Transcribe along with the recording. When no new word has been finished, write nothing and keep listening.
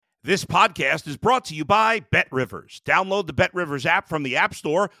This podcast is brought to you by BetRivers. Download the BetRivers app from the App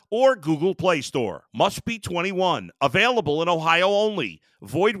Store or Google Play Store. Must be 21. Available in Ohio only.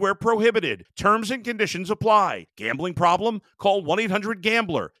 Void where prohibited. Terms and conditions apply. Gambling problem? Call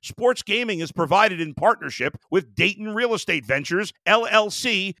 1-800-GAMBLER. Sports gaming is provided in partnership with Dayton Real Estate Ventures,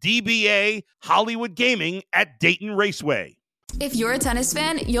 LLC, DBA, Hollywood Gaming at Dayton Raceway. If you're a tennis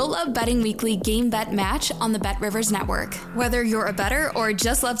fan, you'll love Betting Weekly Game Bet Match on the BetRivers Network. Whether you're a bettor or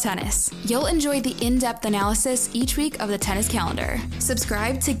just love tennis, you'll enjoy the in-depth analysis each week of the tennis calendar.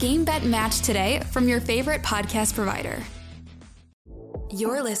 Subscribe to Game Bet Match today from your favorite podcast provider.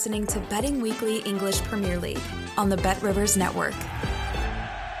 You're listening to Betting Weekly English Premier League on the BetRivers Network.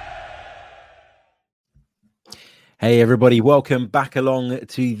 Hey everybody, welcome back along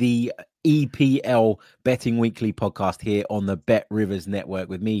to the EPL Betting Weekly podcast here on the BetRivers Network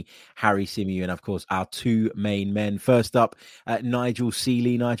with me, Harry Symeou, and of course our two main men. First up, Nigel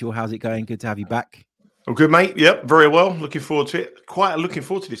Seeley. Nigel, how's it going? Good to have you back. I'm good, mate. Yep, very well. Looking forward to it. Quite looking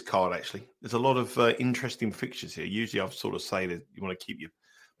forward to this card, actually. There's a lot of interesting fixtures here. Usually I've sort of say that you want to keep your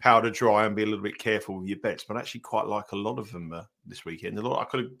powder dry and be a little bit careful with your bets, but I actually quite like a lot of them this weekend. I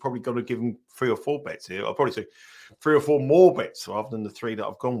could have probably got to give them 3 or 4 bets here. I'll probably say 3 or 4 more bets rather than the 3 that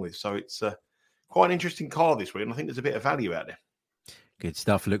I've gone with. So it's quite an interesting card this week, and I think there's a bit of value out there. Good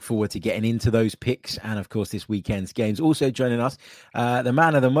stuff. Look forward to getting into those picks and, of course, this weekend's games. Also joining us, the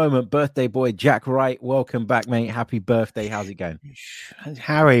man of the moment, birthday boy, Jack Wright. Welcome back, mate. Happy birthday. How's it going?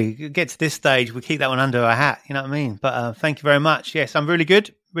 Harry, get to this stage, we keep that one under our hat. You know what I mean? But thank you very much. Yes, I'm really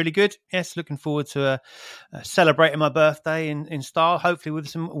good. Really good. Yes, looking forward to celebrating my birthday in style, hopefully with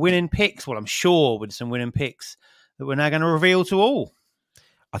some winning picks. Well, I'm sure with some winning picks that we're now going to reveal to all.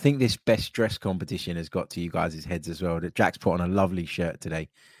 I think this best dress competition has got to you guys' heads as well. That Jack's put on a lovely shirt today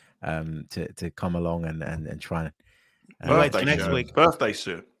to come along and try and birthday next shirt. week. Birthday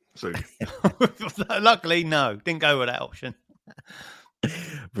suit. Luckily, no, didn't go with that option.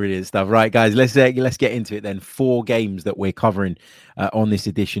 Brilliant stuff. Right, guys, let's get into it then. 4 games that we're covering on this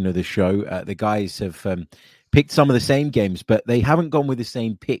edition of the show. The guys have picked some of the same games, but they haven't gone with the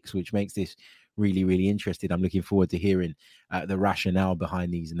same picks, which makes this really, really interesting. I'm looking forward to hearing the rationale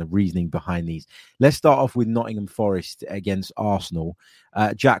behind these and the reasoning behind these. Let's start off with Nottingham Forest against Arsenal.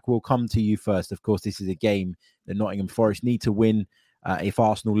 Jack, we'll come to you first. Of course, this is a game that Nottingham Forest need to win. If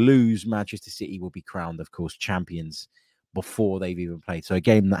Arsenal lose, Manchester City will be crowned, of course, champions before they've even played. So a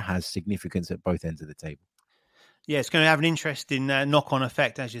game that has significance at both ends of the table. Yeah, it's going to have an interesting knock-on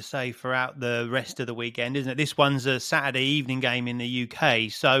effect, as you say, throughout the rest of the weekend, isn't it? This one's a Saturday evening game in the UK,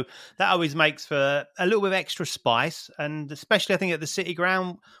 so that always makes for a little bit of extra spice, and especially, I think, at the City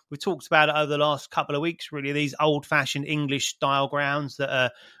Ground. We've talked about it over the last couple of weeks, really, these old-fashioned English-style grounds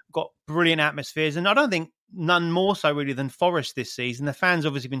that got brilliant atmospheres, and I don't think none more so, really, than Forest this season. The fans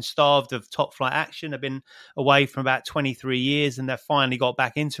obviously been starved of top-flight action. They've been away for about 23 years, and they've finally got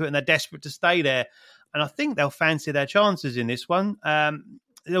back into it, and they're desperate to stay there. And I think they'll fancy their chances in this one.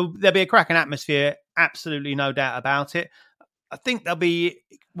 There'll be a cracking atmosphere, absolutely no doubt about it. I think they'll be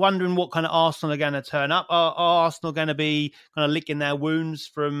wondering what kind of Arsenal are going to turn up. Are Arsenal going to be kind of licking their wounds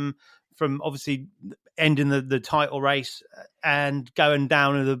from obviously ending the title race and going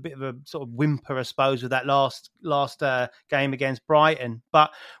down with a bit of a sort of whimper, I suppose, with that last game against Brighton?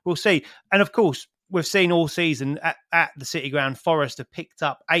 But we'll see. And of course, we've seen all season at the City Ground, Forest have picked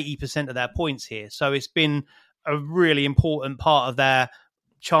up 80% of their points here. So it's been a really important part of their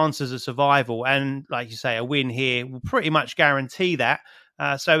chances of survival. And like you say, a win here will pretty much guarantee that.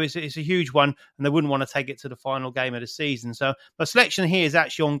 So it's a huge one, and they wouldn't want to take it to the final game of the season. So my selection here is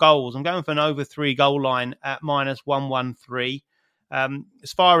actually on goals. I'm going for an over 3 goal line at -113.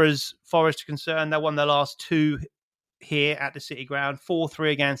 As far as Forest are concerned, they won their last 2 here at the City Ground,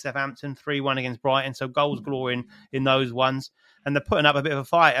 4-3 against Southampton, 3-1 against Brighton. So goals galore in those ones. And they're putting up a bit of a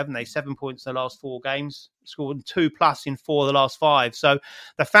fight, haven't they? 7 points in the last 4 games, scored 2+ in 4 of the last 5. So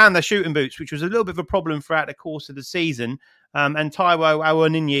they found their shooting boots, which was a little bit of a problem throughout the course of the season. And Taiwo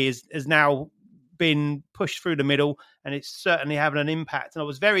Awoniyi has now been pushed through the middle, and it's certainly having an impact. And I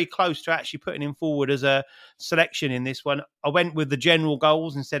was very close to actually putting him forward as a selection in this one. I went with the general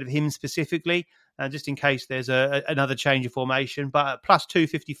goals instead of him specifically, just in case there's another change of formation. But at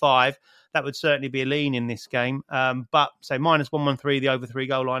 +255, that would certainly be a lean in this game. But say -113, the over 3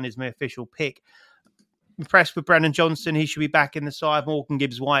 goal line is my official pick. Impressed with Brennan Johnson. He should be back in the side. Morgan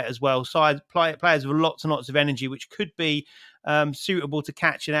Gibbs-White as well. Players with lots and lots of energy, which could be suitable to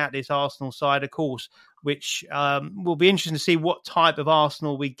catching out this Arsenal side, of course, which will be interesting to see what type of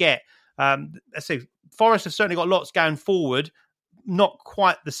Arsenal we get. Let's see. Forest have certainly got lots going forward. not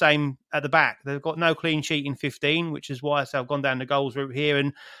quite the same at the back. They've got no clean sheet in 15, which is why I've gone down the goals route here.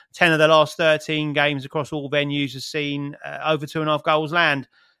 And 10 of the last 13 games across all venues have seen over 2.5 goals land.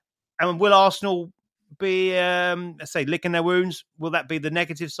 And will Arsenal be, let's say, licking their wounds? Will that be the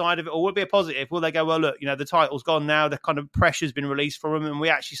negative side of it, or will it be a positive? Will they go, well, look, the title's gone now, the kind of pressure's been released from them, and we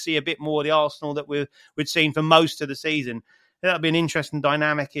actually see a bit more of the Arsenal that we'd seen for most of the season? That'll be an interesting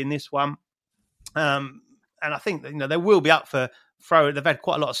dynamic in this one. And I think that, they will be up for throwing. They've had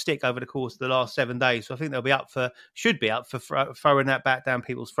quite a lot of stick over the course of the last 7 days, so I think should be up for throwing that back down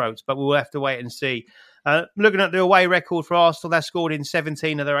people's throats. But we'll have to wait and see. Looking at the away record for Arsenal, they've scored in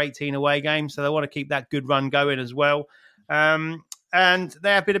 17 of their 18 away games, so they want to keep that good run going as well. And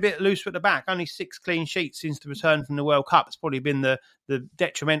they have been a bit loose at the back. Only 6 clean sheets since the return from the World Cup. It's probably been the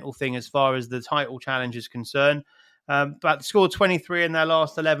detrimental thing as far as the title challenge is concerned. But scored 23 in their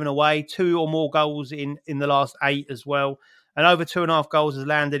last 11 away, 2 or more goals in the last 8 as well. And over 2.5 goals has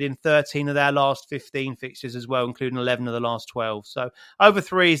landed in 13 of their last 15 fixtures as well, including 11 of the last 12. So over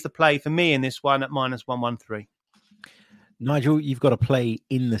 3 is the play for me in this one at -113. Nigel, you've got a play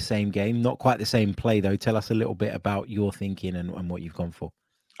in the same game. Not quite the same play, though. Tell us a little bit about your thinking and what you've gone for.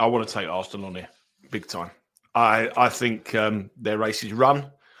 I want to take Arsenal on here, big time. I think their race is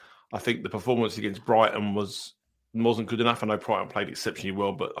run. I think the performance against Brighton wasn't good enough. I know Brighton played exceptionally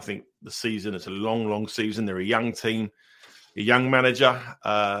well, but I think the season is a long, long season. They're a young team, a young manager.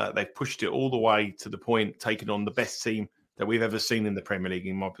 They've pushed it all the way to the point, taking on the best team that we've ever seen in the Premier League,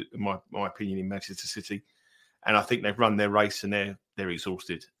 in my opinion, in Manchester City. And I think they've run their race, and they're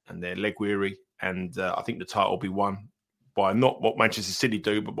exhausted and they're leg weary. And I think the title will be won by not what Manchester City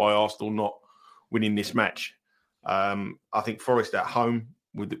do, but by Arsenal not winning this match. I think Forest at home,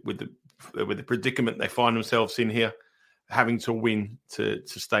 with the predicament they find themselves in here, having to win to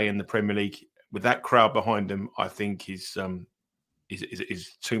stay in the Premier League with that crowd behind them, I think is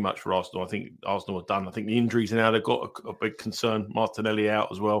too much for Arsenal. I think Arsenal are done. I think the injuries now, they've got a big concern. Martinelli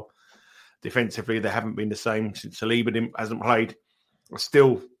out as well. Defensively, they haven't been the same since Saliba hasn't played. I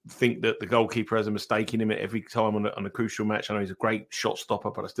still think that the goalkeeper has a mistake in him at every time on a crucial match. I know he's a great shot stopper,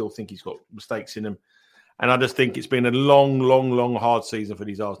 but I still think he's got mistakes in him. And I just think it's been a long, long, long, hard season for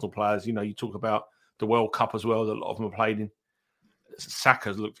these Arsenal players. You talk about the World Cup as well that a lot of them have played in.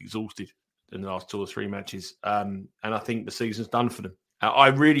 Saka's looked exhausted in the last 2 or 3 matches. And I think the season's done for them. I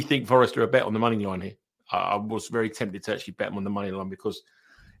really think Forest are a bet on the money line here. I was very tempted to actually bet them on the money line because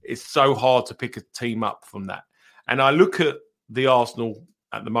it's so hard to pick a team up from that. And I look at the Arsenal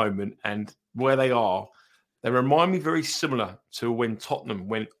at the moment and where they are, they remind me very similar to when Tottenham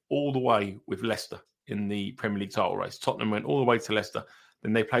went all the way with Leicester in the Premier League title race. Tottenham went all the way to Leicester.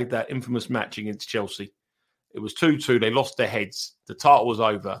 Then they played that infamous match against Chelsea. It was 2-2. They lost their heads. The title was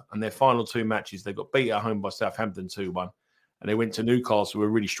over. And their final 2 matches, they got beat at home by Southampton 2-1. And they went to Newcastle, who were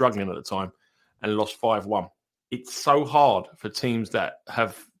really struggling at the time, and lost 5-1. It's so hard for teams that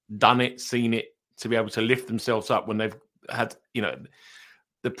have done it, seen it, to be able to lift themselves up when they've had,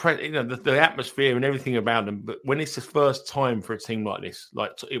 the atmosphere and everything about them. But when it's the first time for a team like this,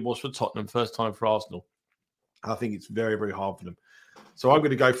 like it was for Tottenham, first time for Arsenal, I think it's very, very hard for them. So I'm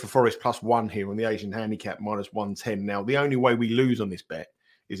going to go for Forest +1 here on the Asian handicap, -110. Now, the only way we lose on this bet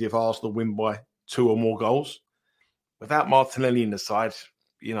is if Arsenal win by 2 or more goals. Without Martinelli in the side,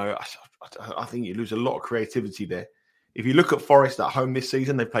 I think you lose a lot of creativity there. If you look at Forest at home this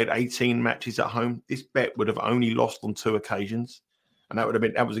season, they've played 18 matches at home. This bet would have only lost on 2 occasions, and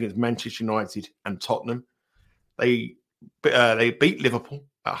that was against Manchester United and Tottenham. They beat Liverpool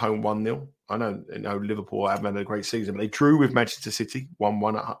at home 1-0. I know Liverpool haven't had a great season, but they drew with Manchester City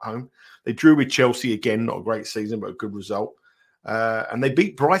 1-1 at home. They drew with Chelsea again, not a great season, but a good result. And they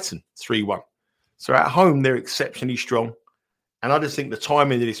beat Brighton 3-1. So at home, they're exceptionally strong. And I just think the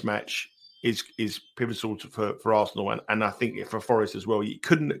timing of this match is pivotal for Arsenal, and I think for Forest as well. It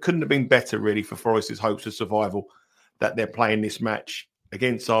couldn't have been better, really, for Forest's hopes of survival that they're playing this match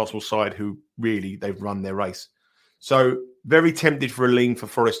against Arsenal's side, who really, they've run their race. So very tempted for a lean for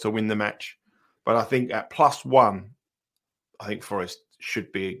Forest to win the match, but I think at +1, I think Forest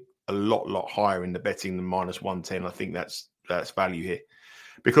should be a lot higher in the betting than -110. I think that's value here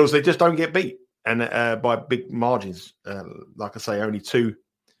because they just don't get beat and by big margins. Like I say, only 2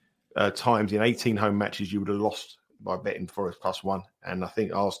 times in 18 home matches you would have lost by betting Forest +1. And I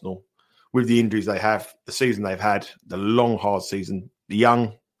think Arsenal, with the injuries they have, the season they've had, the long, hard season, the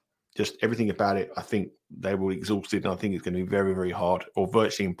young, just everything about it, I think they will be exhausted. And I think it's going to be very, very hard or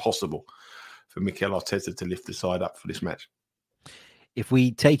virtually impossible for Mikel Arteta to lift the side up for this match. if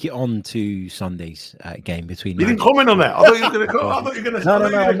we take it on to Sunday's game between, you didn't comment on that. I thought you were going to. I thought you were going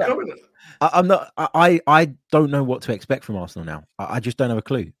to. No, comment. I'm not. I don't know what to expect from Arsenal now. I just don't have a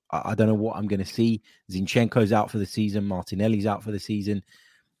clue. I don't know what I'm going to see. Zinchenko's out for the season. Martinelli's out for the season.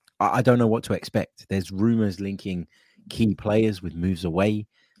 I don't know what to expect. There's rumours linking key players with moves away.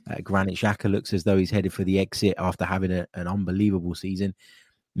 Granit Xhaka looks as though he's headed for the exit after having an unbelievable season.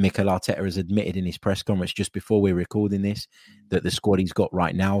 Mikel Arteta has admitted in his press conference just before we're recording this that the squad he's got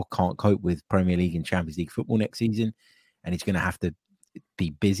right now can't cope with Premier League and Champions League football next season, and he's going to have to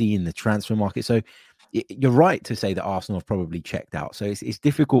be busy in the transfer market. So you're right to say that Arsenal have probably checked out. So it's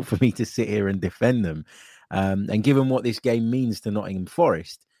difficult for me to sit here and defend them. And given what this game means to Nottingham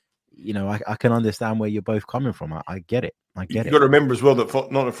Forest, you know, I can understand where you're both coming from. I get it. You've got to remember as well that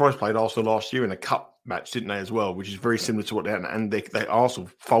Nottingham Forest played Arsenal last year in a cup match, didn't they, as well, which is very similar to what they had. And they Arsenal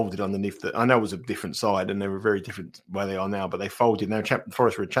folded underneath I know it was a different side and they were very different where they are now, but they folded. Now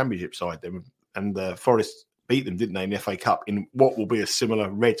Forest were a championship side, and Forest beat them, didn't they, in the FA Cup in what will be a similar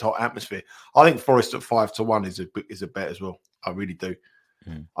red hot atmosphere. I think Forest at 5-1 is a bet as well. I really do.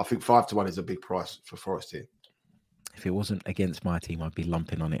 I think 5-1 is a big price for Forest here. If it wasn't against my team, I'd be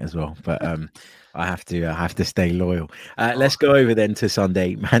lumping on it as well. But I have to stay loyal. Let's go over then to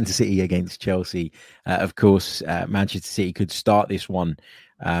Sunday, Man City against Chelsea. Of course, Manchester City could start this one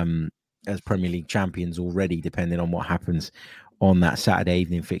as Premier League champions already, depending on what happens on that Saturday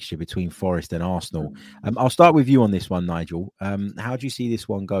evening fixture between Forest and Arsenal. I'll start with you on this one, Nigel. How do you see this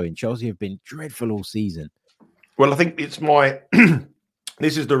one going? Chelsea have been dreadful all season. Well, I think it's my...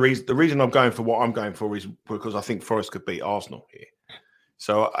 This is the reason. The reason I'm going for what I'm going for is because I think Forest could beat Arsenal here.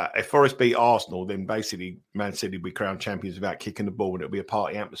 So if Forest beat Arsenal, then basically Man City will be crowned champions without kicking the ball, and it'll be a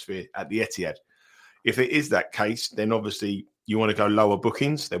party atmosphere at the Etihad. If it is that case, then obviously you want to go lower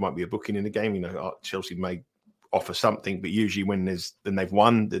bookings. There won't be a booking in the game. You know, Chelsea may offer something, but usually when they've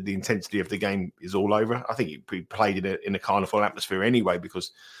won, the intensity of the game is all over. I think it'd be played in a carnival atmosphere anyway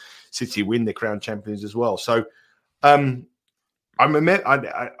because City win, the crowned champions as well. So. For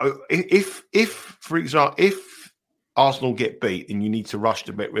example, if Arsenal get beat, then you need to rush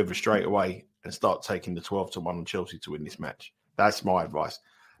to Bet River straight away and start taking the 12-1 on Chelsea to win this match. That's my advice,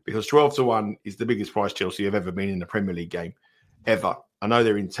 because 12-1 is the biggest price Chelsea have ever been in a Premier League game, ever. I know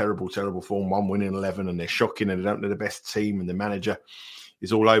they're in terrible form, 1 win in 11, and they're shocking, and they don't know the best team, and the manager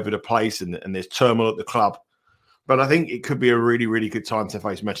is all over the place, and there's turmoil at the club. But I think it could be a really, really good time to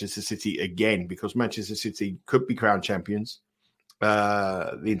face Manchester City again, because Manchester City could be crowned champions.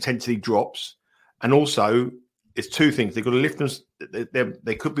 The intensity drops, and also it's two things. They've got to lift them.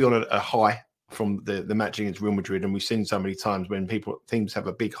 They could be on a high from the match against Real Madrid, and we've seen so many times when teams have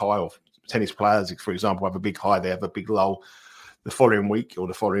a big high, or tennis players, for example, have a big high, they have a big lull the following week or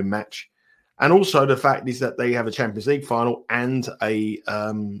the following match. And also the fact is that they have a Champions League final and a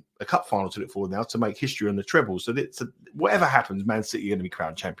cup final to look forward now to make history on the treble. So whatever happens, Man City are going to be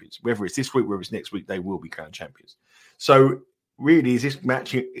crowned champions. Whether it's this week, whether it's next week, they will be crowned champions. So really, is this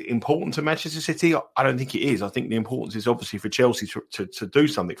match important to Manchester City? I don't think it is. I think the importance is obviously for Chelsea to do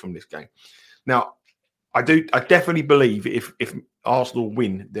something from this game. Now, I definitely believe if Arsenal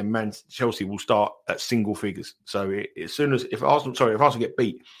win, then Chelsea will start at single figures. So if Arsenal get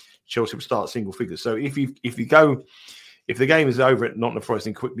beat, Chelsea will start at single figures. So if the game is over at Nottingham Forest,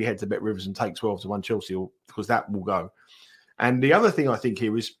 then quickly head to Bet Rivers and take 12-1 Chelsea, because that will go. And the other thing I think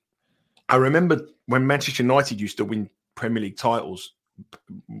here is, I remember when Manchester United used to win Premier League titles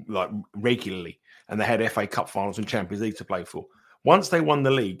like regularly, and they had FA Cup finals and Champions League to play for. Once they won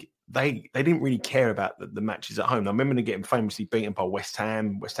the league, they didn't really care about the matches at home. I remember them getting famously beaten by West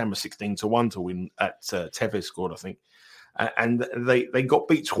Ham. West Ham was 16-1 to win at Tevez scored, I think, and they got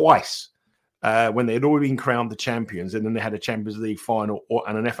beat twice when they had already been crowned the champions, and then they had a Champions League final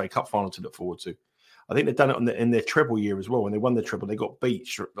and an FA Cup final to look forward to. I think they've done it in their treble year as well. When they won the treble, they got beat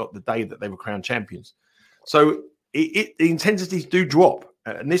the day that they were crowned champions. So the intensities do drop,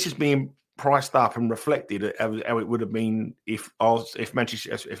 and this is being priced up and reflected how it would have been if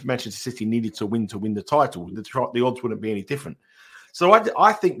Manchester City needed to win the title. The odds wouldn't be any different. So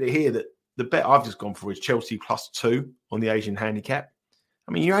I think that here that the bet I've just gone for is Chelsea +2 on the Asian handicap.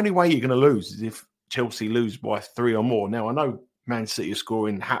 I mean, the only way you're going to lose is if Chelsea lose by 3 or more. Now, I know Man City are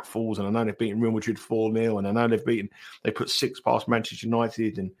scoring hatfuls, and I know they've beaten Real Madrid 4-0, and I know they put 6 past Manchester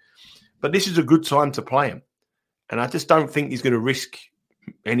United, but this is a good time to play them. And I just don't think he's going to risk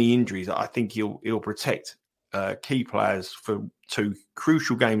any injuries. I think he'll protect key players for 2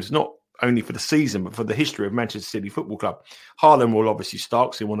 crucial games, not only for the season, but for the history of Manchester City Football Club. Haaland will obviously start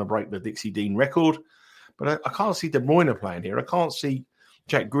because he want to break the Dixie Dean record. But I can't see De Bruyne playing here. I can't see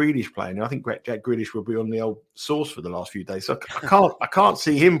Jack Grealish playing. I think Jack Grealish will be on the old sauce for the last few days. So I can't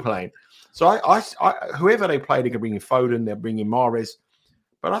see him playing. So I whoever they play, they can bring in Foden, they're bringing Mahrez.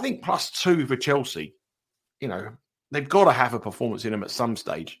 But I think +2 for Chelsea, they've got to have a performance in them at some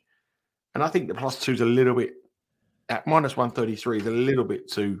stage. And I think the +2 is a little bit, at -133, is a little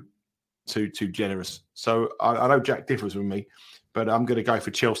bit too generous. So I know Jack differs with me, but I'm going to go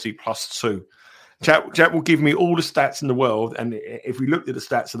for Chelsea +2. Jack will give me all the stats in the world, and if we looked at the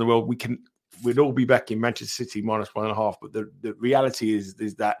stats in the world, we'd all be back in Manchester City -1.5. But the reality is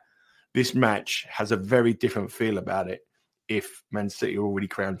that this match has a very different feel about it if Man City are already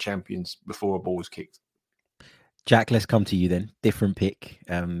crowned champions before a ball was kicked. Jack, let's come to you then. Different pick.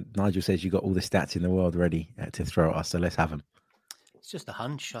 Nigel says you got all the stats in the world ready to throw at us, so let's have them. It's just a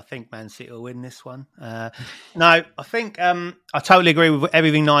hunch. I think Man City will win this one. No, I think I totally agree with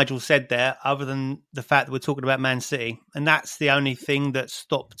everything Nigel said there, other than the fact that we're talking about Man City. And that's the only thing that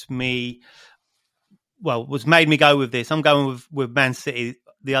stopped me, made me go with this. I'm going with Man City,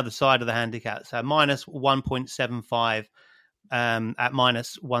 the other side of the handicap. So -1.75 at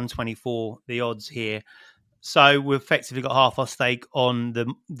 -124, the odds here. So we've effectively got half our stake on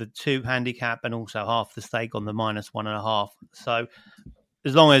the 2 handicap and also half the stake on the -1.5. So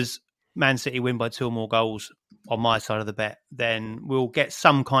as long as Man City win by 2 or more goals on my side of the bet, then we'll get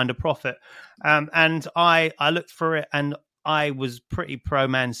some kind of profit. And I looked for it, and I was pretty pro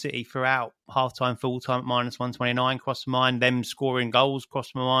Man City throughout. Half-time, full-time at -129 crossed my mind. Them scoring goals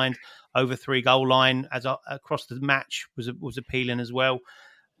crossed my mind. Over 3 goal line across the match was appealing as well.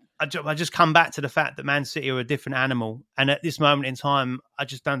 I just come back to the fact that Man City are a different animal. And at this moment in time, I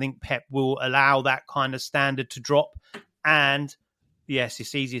just don't think Pep will allow that kind of standard to drop. And yes,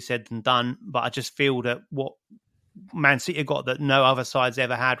 it's easier said than done, but I just feel that what Man City have got that no other side's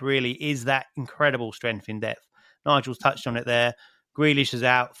ever had really is that incredible strength in depth. Nigel's touched on it there. Grealish is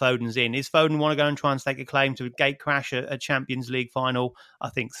out, Foden's in. Is Foden want to go and try and stake a claim to gate crash a Champions League final? I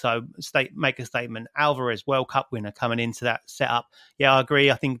think so. Make a statement. Alvarez, World Cup winner, coming into that setup. Yeah, I agree.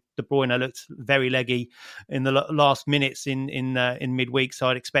 I think De Bruyne looked very leggy in the last minutes in midweek, so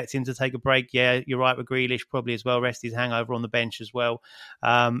I'd expect him to take a break. Yeah, you're right with Grealish, probably as well. Rest his hangover on the bench as well,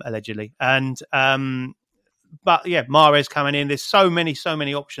 allegedly. And but yeah, Mahrez coming in. There's so many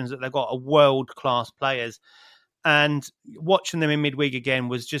options that they've got. World-class players. And watching them in midweek again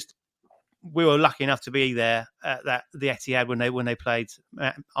was just, we were lucky enough to be there at the Etihad when they played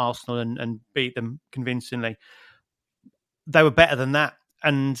Arsenal and beat them convincingly. They were better than that,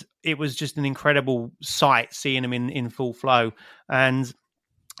 and it was just an incredible sight seeing them in full flow. And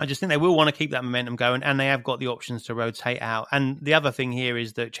I just think they will want to keep that momentum going, and they have got the options to rotate out. And the other thing here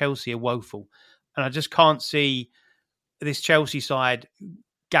is that Chelsea are woeful, and I just can't see this Chelsea side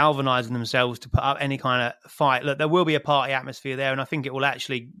galvanising themselves to put up any kind of fight. Look, there will be a party atmosphere there, and I think it will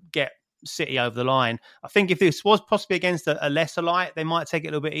actually get City over the line. I think if this was possibly against a lesser light, they might take it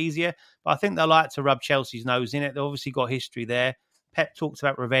a little bit easier, but I think they'll like to rub Chelsea's nose in it. They've obviously got history there. Pep talks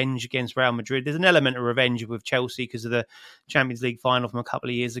about revenge against Real Madrid. There's an element of revenge with Chelsea because of the Champions League final from a couple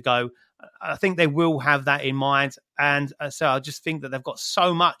of years ago. I think they will have that in mind, and so I just think that they've got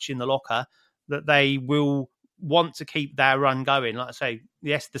so much in the locker that they will want to keep their run going. Like I say,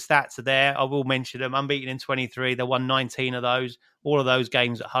 yes, the stats are there. I will mention them. Unbeaten in 23. They won 19 of those. All of those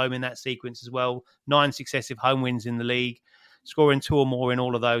games at home in that sequence as well. 9 successive home wins in the league. Scoring 2 or more in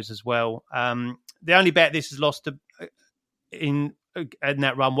all of those as well. The only bet this has lost in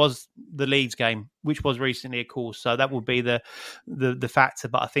that run was the Leeds game, which was recently, of course. So that would be the factor.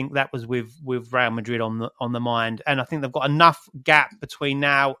 But I think that was with Real Madrid on the mind. And I think they've got enough gap between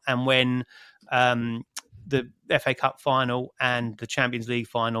now and when the FA Cup final and the Champions League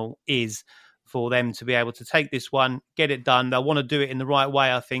final is for them to be able to take this one, get it done. They'll want to do it in the right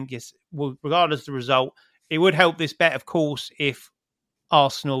way, I think. Yes, regardless of the result, it would help this bet, of course, if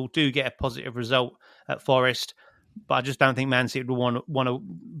Arsenal do get a positive result at Forest. But I just don't think Man City would want to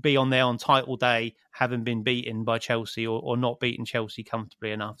be on there on title day having been beaten by Chelsea or not beaten Chelsea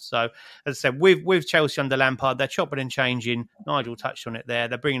comfortably enough. So, as I said, with Chelsea under Lampard, they're chopping and changing. Nigel touched on it there.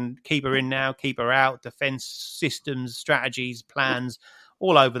 They're bringing keeper in now, keeper out, defence systems, strategies, plans,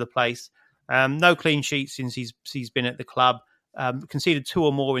 all over the place. No clean sheets since he's been at the club. Conceded 2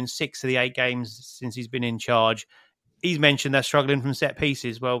 or more in 6 of the 8 games since he's been in charge. He's mentioned they're struggling from set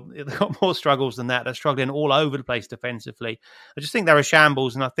pieces. Well, they've got more struggles than that. They're struggling all over the place defensively. I just think they're a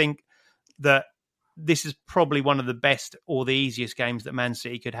shambles, and I think that this is probably one of the best or the easiest games that Man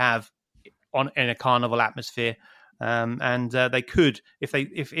City could have in a carnival atmosphere. And they could, if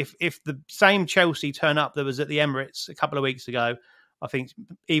the same Chelsea turn up that was at the Emirates a couple of weeks ago, I think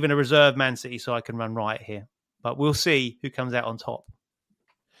even a reserve Man City side can run riot here. But we'll see who comes out on top.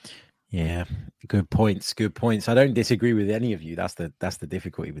 Yeah, good points. Good points. I don't disagree with any of you. That's the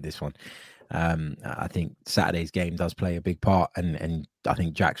difficulty with this one. I think Saturday's game does play a big part, and I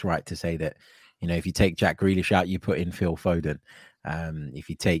think Jack's right to say that, if you take Jack Grealish out, you put in Phil Foden. If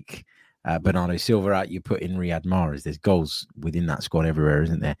you take Bernardo Silva out, you put in Riyad Mahrez. There's goals within that squad everywhere,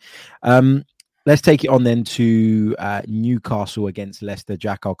 isn't there? Let's take it on then to Newcastle against Leicester.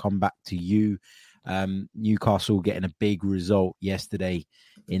 Jack, I'll come back to you. Newcastle getting a big result yesterday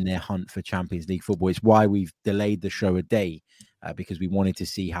in their hunt for Champions League football. It's why we've delayed the show a day, because we wanted to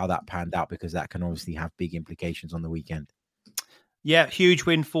see how that panned out, because that can obviously have big implications on the weekend. Yeah, huge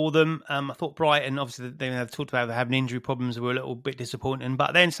win for them. I thought Brighton, obviously, they have talked about having injury problems, were a little bit disappointing.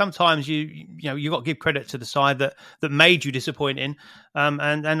 But then sometimes you got to give credit to the side that made you disappointing.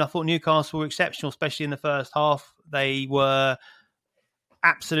 And I thought Newcastle were exceptional, especially in the first half. They were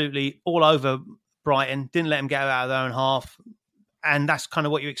absolutely all over Brighton, didn't let them get out of their own half. And that's kind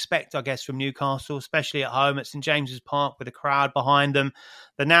of what you expect, I guess, from Newcastle, especially at home at St James's Park with a crowd behind them.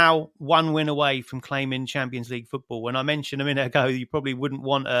 They're now one win away from claiming Champions League football. When I mentioned a minute ago, you probably wouldn't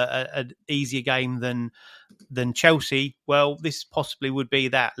want an easier game than Chelsea. Well, this possibly would be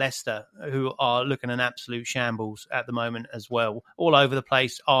that. Leicester, who are looking an absolute shambles at the moment as well. All over the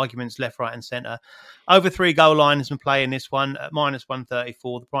place, arguments left, right and centre. Over 3 goal line has been playing this one at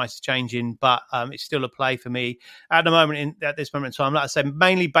 -134. The price is changing, but it's still a play for me at the moment. At this moment in time, like I said,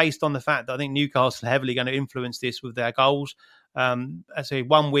 mainly based on the fact that I think Newcastle are heavily going to influence this with their goals. I say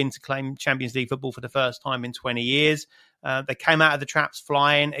 1 win to claim Champions League football for the first time in 20 years. They came out of the traps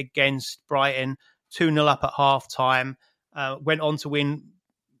flying against Brighton, 2-0 up at half time. Went on to win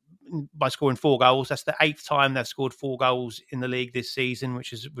by scoring 4 goals. That's the 8th time they've scored 4 goals in the league this season,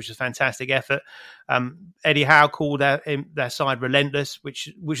 which is a fantastic effort. Eddie Howe called their side relentless, which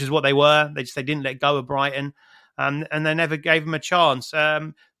is what they were. They didn't let go of Brighton, and they never gave them a chance.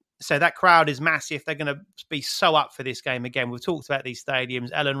 So that crowd is massive. They're going to be so up for this game again. We've talked about these stadiums: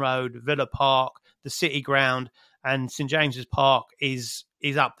 Ellen Road, Villa Park, the City Ground, and St James's Park is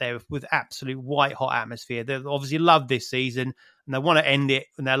up there with absolute white hot atmosphere. They obviously love this season, and they want to end it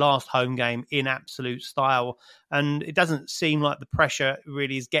in their last home game in absolute style. And it doesn't seem like the pressure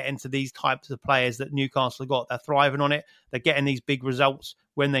really is getting to these types of players that Newcastle have got. They're thriving on it. They're getting these big results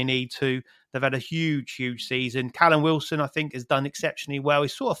when they need to. They've had a huge, huge season. Callum Wilson, I think, has done exceptionally well.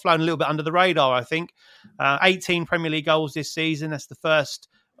 He's sort of flown a little bit under the radar, I think. 18 Premier League goals this season. That's the first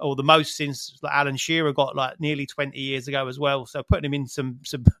or the most since Alan Shearer got nearly 20 years ago as well. So putting him in some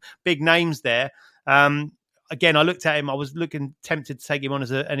big names there. Again, I looked at him. I was tempted to take him on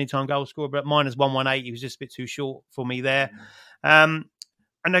as an anytime goal scorer, but -118, he was just a bit too short for me there. And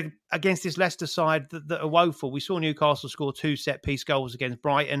against this Leicester side that are woeful, we saw Newcastle score 2 set-piece goals against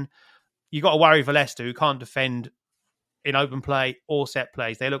Brighton. You got to worry for Leicester, who can't defend in open play or set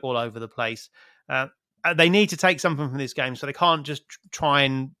plays. They look all over the place. They need to take something from this game, so they can't just try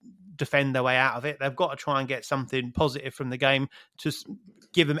and defend their way out of it. They've got to try and get something positive from the game to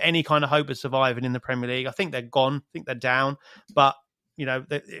give them any kind of hope of surviving in the Premier League. I think they're gone. I think they're down. But,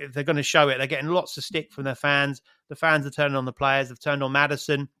 if they're going to show it, they're getting lots of stick from their fans. The fans are turning on the players. They've turned on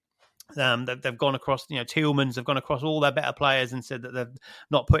Maddison. They've gone across, Tillmans have gone across all their better players and said that they're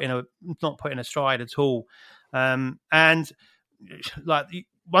not putting a stride at all.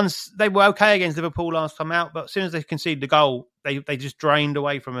 Once they were okay against Liverpool last time out, but as soon as they conceded the goal, they just drained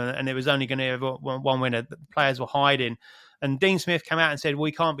away from it, and it was only going to have one winner. The players were hiding. And Dean Smith came out and said,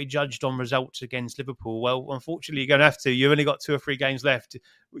 we can't be judged on results against Liverpool. Well, unfortunately, you're going to have to. You've only got 2 or 3 games left.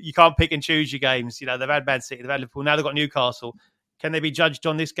 You can't pick and choose your games. They've had Man City, they've had Liverpool, now they've got Newcastle. Can they be judged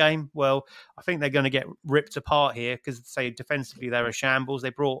on this game? Well, I think they're going to get ripped apart here because, say, defensively, they're a shambles.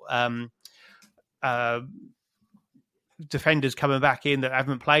 They brought defenders coming back in that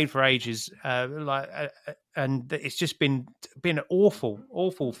haven't played for ages, and it's just been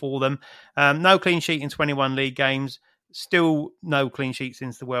awful for them. No clean sheet in 21 league games. Still no clean sheet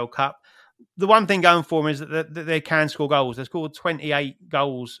since the World Cup. The one thing going for them is that they can score goals. They've scored 28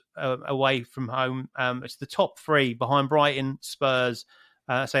 goals away from home. It's the top 3 behind Brighton, Spurs,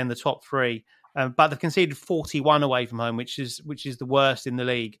 saying the top 3. But they've conceded 41 away from home, which is the worst in the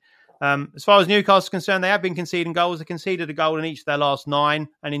league. As far as Newcastle is concerned, they have been conceding goals. They conceded a goal in each of their last 9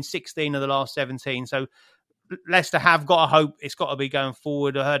 and in 16 of the last 17. So Leicester have got a hope. It's got to be going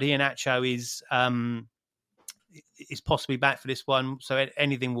forward. I heard Iheanacho is possibly back for this one, so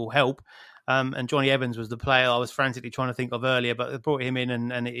anything will help. And Johnny Evans was the player I was frantically trying to think of earlier, but they brought him in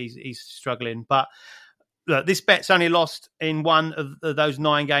and he's struggling. But look, this bet's only lost in 1 of those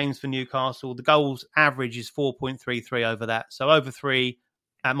 9 games for Newcastle. The goals average is 4.33 over that. So over 3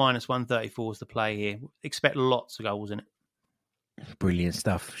 at -134 is the play here. Expect lots of goals in it. Brilliant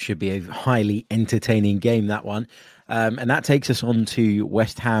stuff. Should be a highly entertaining game, that one. And that takes us on to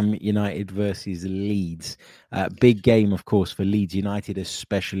West Ham United versus Leeds. Big game, of course, for Leeds United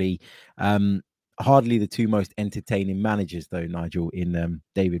especially. Hardly the two most entertaining managers, though, Nigel, in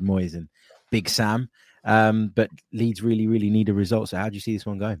David Moyes and Big Sam. But Leeds really, really need a result. So how do you see this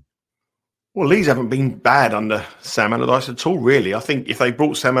one going? Well, Leeds haven't been bad under Sam Allardyce at all, really. I think if they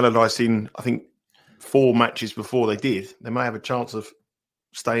brought Sam Allardyce in, 4 matches before they did, they may have a chance of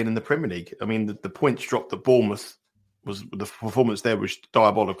staying in the Premier League. I mean, the points dropped at Bournemouth, the performance there was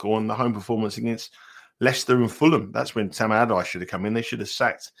diabolical, and the home performance against Leicester and Fulham, that's when Sam Allardyce should have come in. They should have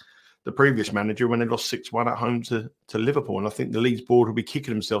sacked the previous manager when they lost 6-1 at home to Liverpool. And I think the Leeds board will be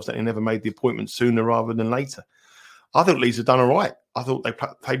kicking themselves that they never made the appointment sooner rather than later. I thought Leeds have done all right. I thought they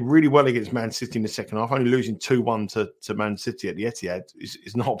played really well against Man City in the second half. Only losing 2-1 to Man City at the Etihad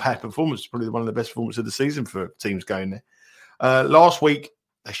is not a bad performance. It's probably one of the best performances of the season for teams going there. Last week,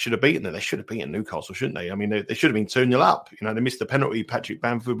 they should have beaten them. They should have beaten Newcastle, shouldn't they? I mean, they should have been 2-0 up. They missed the penalty. Patrick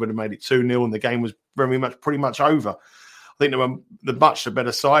Bamford would have made it 2-0 and the game was pretty much over. I think they were the much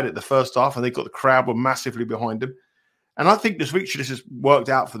better side at the first half and they got the crowd were massively behind them. And I think this fixture has worked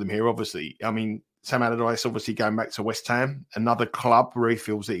out for them here, obviously. I mean, Sam Allardyce obviously going back to West Ham, another club where he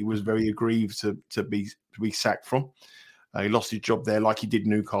feels that he was very aggrieved to be sacked from. He lost his job there like he did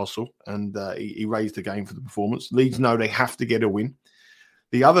Newcastle, and he raised the game for the performance. Leeds know they have to get a win.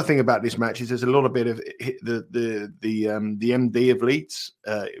 The other thing about this match is there's a lot of bit of the MD of Leeds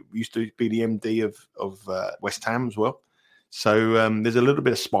used to be the MD of West Ham as well. So there's a little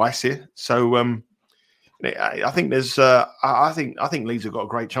bit of spice here. So I think I think Leeds have got a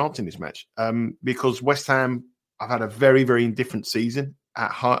great chance in this match because West Ham have had a very, very indifferent season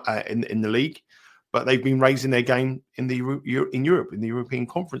in the league, but they've been raising their game in Europe, in the European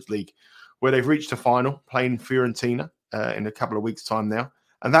Conference League, where they've reached a final playing Fiorentina in a couple of weeks' time now.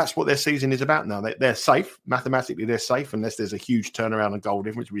 And that's what their season is about now. They're safe. Mathematically, they're safe unless there's a huge turnaround and goal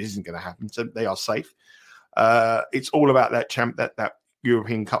difference, which isn't going to happen. So they are safe. It's all about that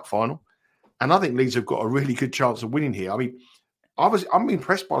European Cup final. And I think Leeds have got a really good chance of winning here. I mean, I'm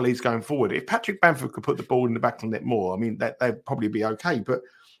impressed by Leeds going forward. If Patrick Bamford could put the ball in the back of the net more, I mean, they'd probably be okay. But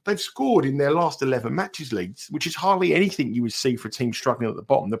they've scored in their last 11 matches, Leeds, which is hardly anything you would see for a team struggling at the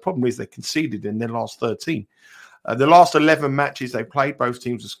bottom. The problem is they conceded in their last 13. The last 11 matches they played, both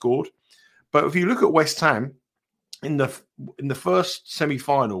teams have scored. But if you look at West Ham, in the first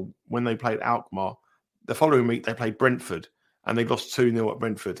semi-final, when they played Alkmaar, the following week they played Brentford, and they lost 2-0 at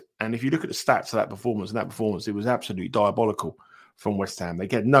Brentford. And if you look at the stats of that performance, it was absolutely diabolical from West Ham. They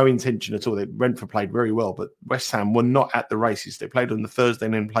had no intention at all. Brentford played very well, but West Ham were not at the races. They played on the Thursday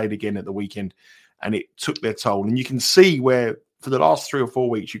and then played again at the weekend, and it took their toll. And you can see where, for the last 3 or 4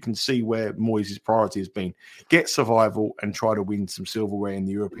 weeks, you can see where Moyes' priority has been. Get survival and try to win some silverware in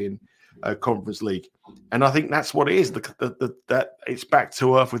the European Conference League. And I think that's what it is. That it's back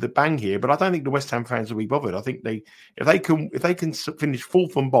to earth with a bang here. But I don't think the West Ham fans will be bothered. I think if they can finish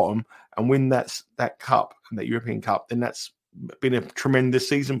fourth from bottom and win that cup, and that European Cup, then that's been a tremendous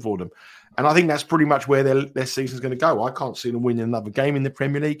season for them. And I think that's pretty much where their season's going to go. I can't see them winning another game in the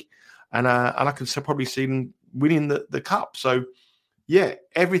Premier League, and I can probably see them winning the cup. So yeah,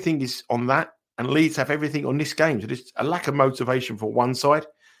 everything is on that, and Leeds have everything on this game. So there's a lack of motivation for one side,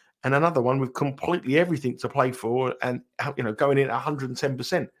 and another one with completely everything to play for, and going in at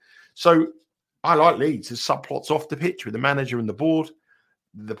 110%. So I like Leeds. There's subplots off the pitch with the manager and the board.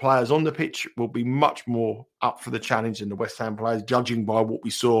 The players on the pitch will be much more up for the challenge than the West Ham players, judging by what we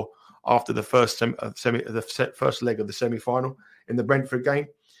saw after the first leg of the semi-final in the Brentford game.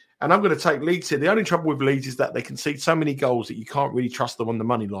 And I'm going to take Leeds here. The only trouble with Leeds is that they concede so many goals that you can't really trust them on the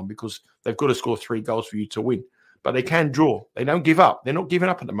money line because they've got to score 3 goals for you to win. But they can draw. They don't give up. They're not giving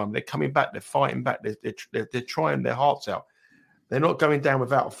up at the moment. They're coming back. They're fighting back. They're trying their hearts out. They're not going down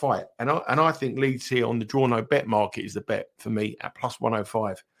without a fight. And I think Leeds here on the draw no bet market is the bet for me at plus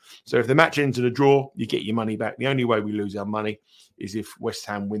 105. So if the match ends in a draw, you get your money back. The only way we lose our money is if West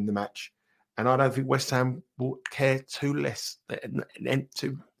Ham win the match. And I don't think West Ham will care two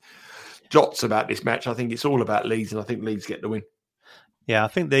jots about this match. I think it's all about Leeds, and I think Leeds get the win. Yeah, I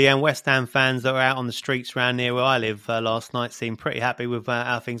think the West Ham fans that were out on the streets around near where I live last night seemed pretty happy with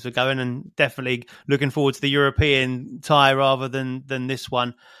how things were going, and definitely looking forward to the European tie rather than this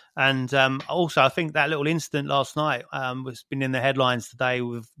one. And also, I think that little incident last night has been in the headlines today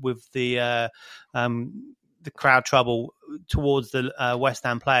with the crowd trouble towards the West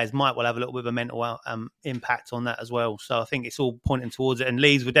Ham players might well have a little bit of a mental impact on that as well. So I think it's all pointing towards it. And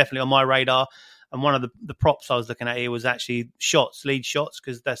Leeds were definitely on my radar. And one of the props I was looking at here was actually Leeds shots,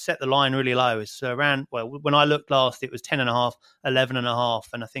 because they set the line really low. It's around, well, when I looked last, it was 10.5, 11.5,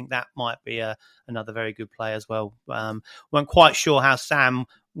 and I think that might be another very good play as well. Weren't quite sure how Sam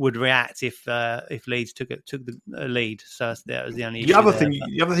would react if Leeds took the lead. So that was the only issue. The other thing you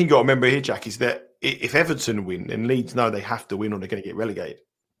got to remember here, Jack, is that if Everton win, then Leeds know they have to win or they're going to get relegated.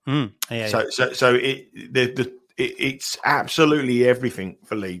 So it's absolutely everything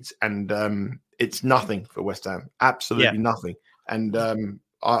for Leeds, and it's nothing for West Ham. Absolutely nothing. And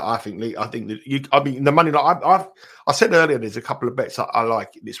I think the money. I said earlier, there's a couple of bets I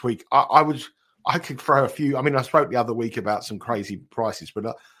like this week. I could throw a few. I mean, I spoke the other week about some crazy prices,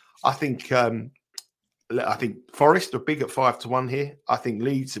 but I think Forest are big at 5-1 here. I think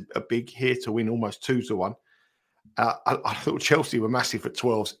Leeds are big here to win almost 2-1. I thought Chelsea were massive at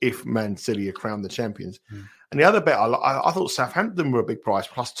 12s if Man City are crowned the champions. And the other bet I thought Southampton were a big price,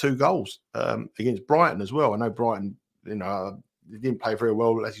 plus 2 goals against Brighton as well. I know Brighton, they didn't play very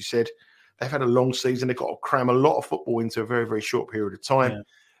well, as you said. They've had a long season. They've got to cram a lot of football into a very, very short period of time. Yeah.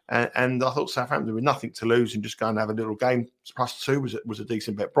 And I thought Southampton with nothing to lose and just go and have a little game. Plus 2 was a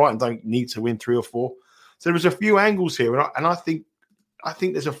decent bet. Brighton don't need to win 3 or 4. So there was a few angles here, and I think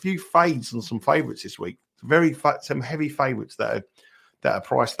there's a few fades on some favourites this week. Some heavy favourites that are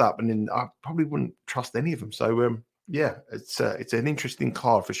priced up, and then I probably wouldn't trust any of them. So it's an interesting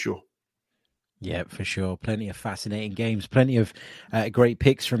card for sure. Yeah, for sure. Plenty of fascinating games, plenty of great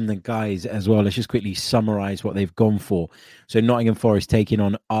picks from the guys as well. Let's just quickly summarise what they've gone for. So Nottingham Forest taking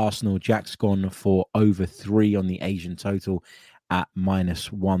on Arsenal. Jack's gone for over 3 on the Asian total at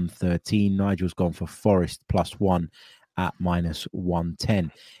 -113. Nigel's gone for Forest +1 at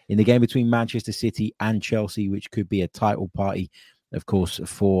 -110. In the game between Manchester City and Chelsea, which could be a title party, of course,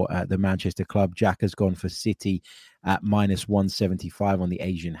 for the Manchester club, Jack has gone for City at -175 on the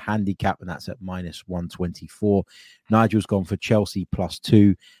Asian handicap, and that's at -124. Nigel's gone for Chelsea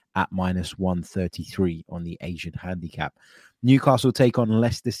 +2 at -133 on the Asian handicap. Newcastle take on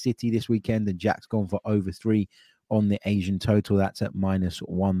Leicester City this weekend, and Jack's gone for over 3 on the Asian total. That's at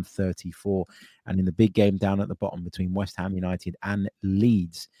 -134. And in the big game down at the bottom between West Ham United and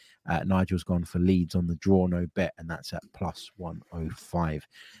Leeds, Nigel's gone for Leeds on the draw no bet, and that's at +105.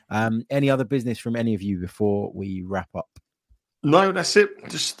 Any other business from any of you before we wrap up? No, that's it.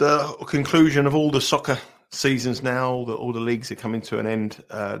 Just a conclusion of all the soccer seasons now. All the leagues are coming to an end.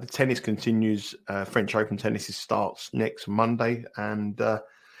 The tennis continues. French Open tennis starts next Monday, and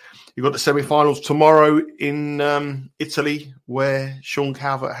you've got the semi-finals tomorrow in Italy, where Sean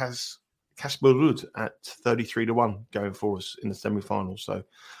Calvert has Casper Ruud at 33-1 going for us in the semi-finals. So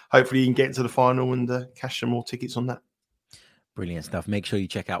hopefully you can get to the final and cash some more tickets on that. Brilliant stuff. Make sure you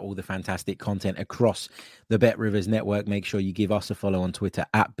check out all the fantastic content across the Bet Rivers network. Make sure you give us a follow on Twitter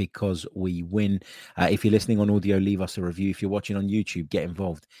at Because We Win. If you're listening on audio, leave us a review. If you're watching on YouTube, get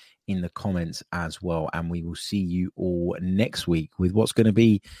involved in the comments as well. And we will see you all next week with what's going to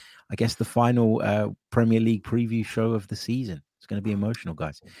be, I guess, the final Premier League preview show of the season. It's going to be emotional,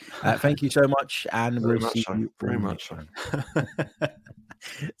 guys. Thank you so much. And we'll see you very much.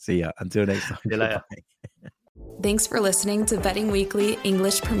 See ya. Until next time. See you later. Thanks for listening to Betting Weekly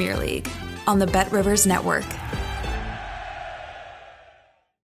English Premier League on the Bet Rivers Network.